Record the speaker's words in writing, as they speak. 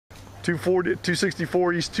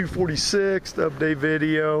264 East 246, the update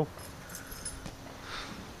video.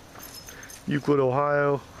 Euclid,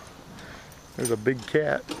 Ohio. There's a big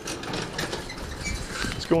cat.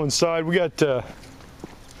 Let's go inside. We got the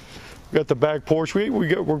back porch.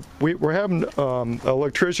 We're having an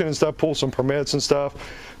electrician and stuff pull some permits and stuff.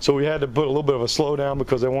 So we had to put a little bit of a slowdown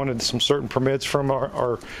because they wanted some certain permits from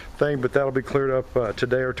our thing, but that'll be cleared up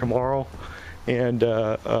today or tomorrow. And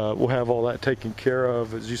we'll have all that taken care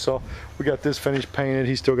of. As you saw, we got this finished painted.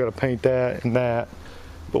 He's still got to paint that and that,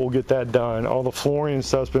 but we'll get that done. All the flooring and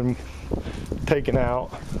stuff's been taken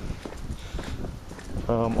out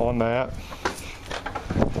on that.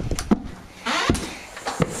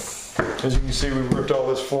 As you can see, we ripped all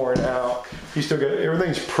this flooring out. He still got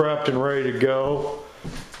everything's prepped and ready to go.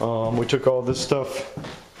 We took all this stuff.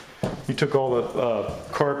 We took all the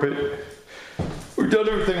carpet. We've done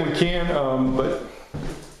everything we can, but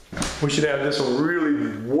we should have this one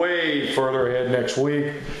really way further ahead next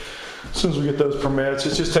week. As soon as we get those permits,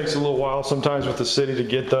 it just takes a little while sometimes with the city to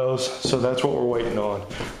get those, so that's what we're waiting on.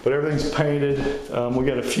 But everything's painted. We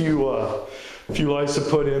got a few lights to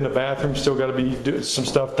put in. The bathroom still got to be some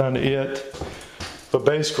stuff done to it. But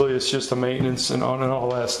basically, it's just the maintenance and all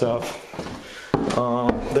that stuff.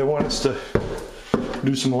 They want us to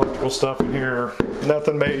do some electrical stuff in here.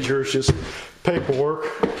 Nothing major. It's just paperwork.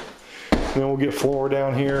 And then we'll get floor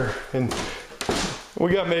down here, and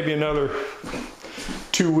we got maybe another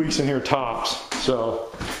 2 weeks in here tops.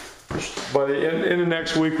 So by the end of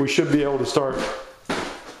next week, we should be able to start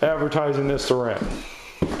advertising this to rent.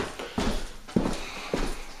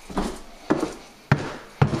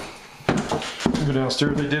 Go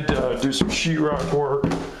downstairs. They did do some sheetrock work.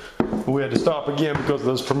 We had to stop again because of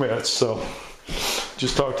those permits. So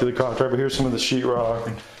just talked to the contractor. Here's some of the sheetrock.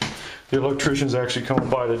 And the electrician's actually coming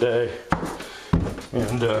by today.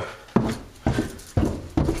 And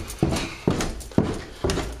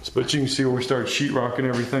but you can see where we started sheetrocking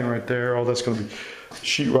everything right there. All that's going to be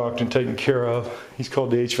sheetrocked and taken care of. He's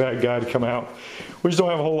called the HVAC guy to come out. We just don't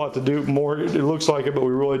have a whole lot to do more. It looks like it, but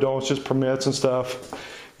we really don't. It's just permits and stuff.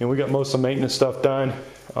 And we got most of the maintenance stuff done.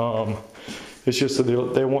 It's just that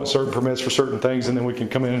they want certain permits for certain things, and then we can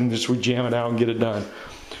come in and just jam it out and get it done.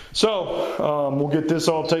 So we'll get this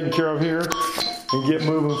all taken care of here and get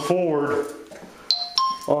moving forward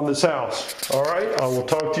on this house. All right, I will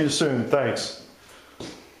talk to you soon. Thanks.